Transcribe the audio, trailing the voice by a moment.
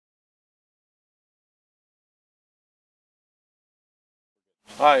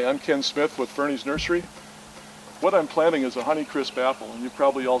Hi, I'm Ken Smith with Furney's Nursery. What I'm planting is a Honeycrisp apple, and you've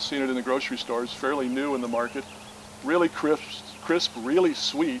probably all seen it in the grocery stores. Fairly new in the market. Really crisp, really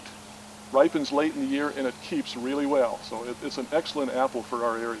sweet, ripens late in the year, and it keeps really well. So it's an excellent apple for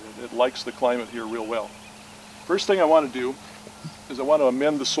our area. It likes the climate here real well. First thing I want to do is I want to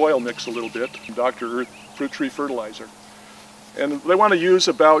amend the soil mix a little bit. Dr. Earth Fruit Tree Fertilizer. And they want to use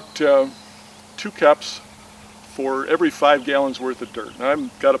about 2 cups for every 5 gallons worth of dirt. Now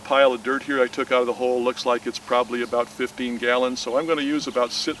I've got a pile of dirt here I took out of the hole. Looks like it's probably about 15 gallons. So I'm going to use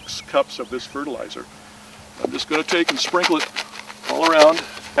about 6 cups of this fertilizer. I'm just going to take and sprinkle it all around,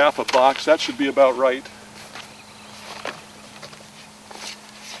 half a box. That should be about right.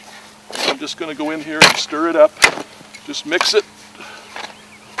 I'm just going to go in here and stir it up. Just mix it.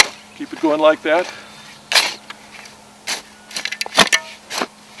 Keep it going like that.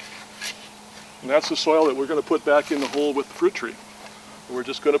 And that's the soil that we're going to put back in the hole with the fruit tree. We're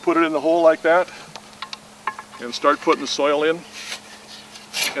just going to put it in the hole like that and start putting the soil in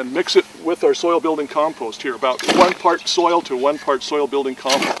and mix it with our soil building compost here, about 1 part soil to 1 part soil building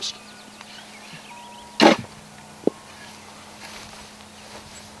compost. I'm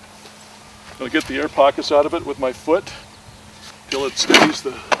going to get the air pockets out of it with my foot till it steadies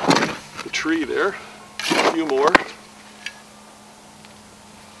the tree there. A few more.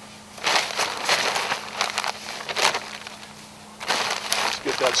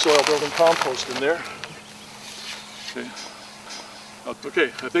 Get that soil building compost in there. Okay,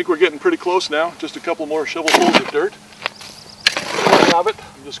 I think we're getting pretty close now. Just a couple more shovelfuls of dirt. There I have it.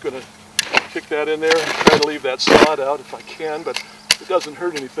 I'm just going to kick that in there and try to leave that sod out if I can, but it doesn't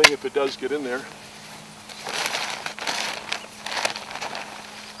hurt anything if it does get in there.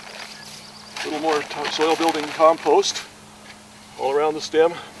 A little more soil building compost all around the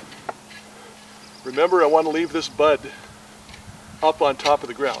stem. Remember, I want to leave this bud up on top of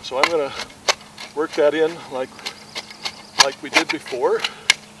the ground. So I'm going to work that in like we did before.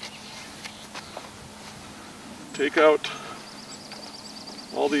 Take out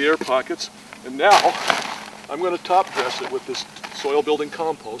all the air pockets, and now I'm going to top dress it with this soil building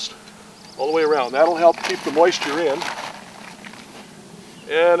compost all the way around. That'll help keep the moisture in,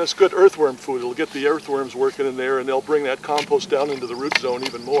 and it's good earthworm food. It'll get the earthworms working in there, and they'll bring that compost down into the root zone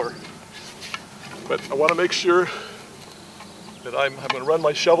even more. But I want to make sure that I'm going to run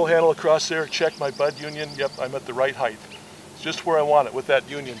my shovel handle across there, check my bud union. Yep, I'm at the right height. It's just where I want it, with that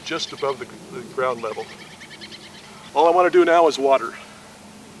union just above the ground level. All I want to do now is water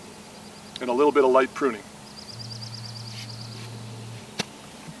and a little bit of light pruning.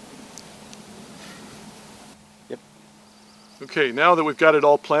 Yep. Okay, now that we've got it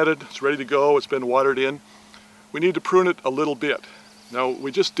all planted, it's ready to go, it's been watered in, we need to prune it a little bit. Now,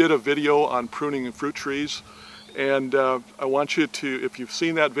 we just did a video on pruning and fruit trees. And I want you to, if you've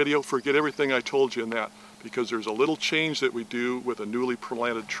seen that video, forget everything I told you in that, because there's a little change that we do with a newly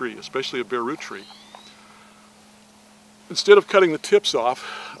planted tree, especially a bare root tree. Instead of cutting the tips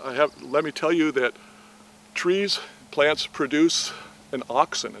off, let me tell you that plants produce an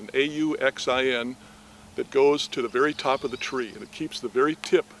auxin, an AUXIN, that goes to the very top of the tree, and it keeps the very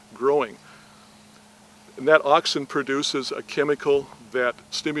tip growing. And that auxin produces a chemical that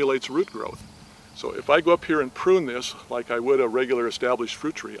stimulates root growth. So if I go up here and prune this like I would a regular established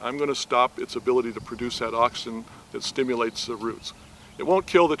fruit tree, I'm going to stop its ability to produce that auxin that stimulates the roots. It won't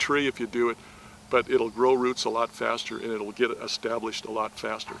kill the tree if you do it, but it'll grow roots a lot faster and it'll get established a lot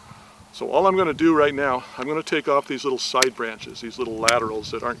faster. So all I'm going to do right now, I'm going to take off these little side branches, these little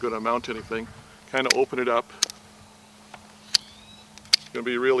laterals that aren't going to amount to anything, kind of open it up. It's going to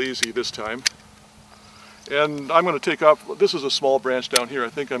be real easy this time. And I'm going to take off, this is a small branch down here, I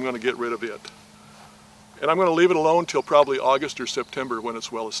think I'm going to get rid of it. And I'm going to leave it alone till probably August or September when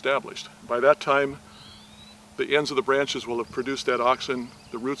it's well established. By that time, the ends of the branches will have produced that auxin,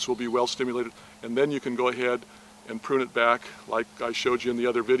 the roots will be well stimulated, and then you can go ahead and prune it back like I showed you in the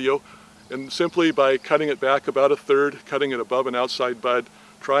other video. And simply by cutting it back about 1/3, cutting it above an outside bud,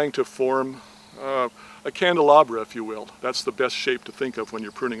 trying to form a candelabra, if you will. That's the best shape to think of when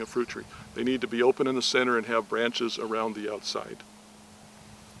you're pruning a fruit tree. They need to be open in the center and have branches around the outside.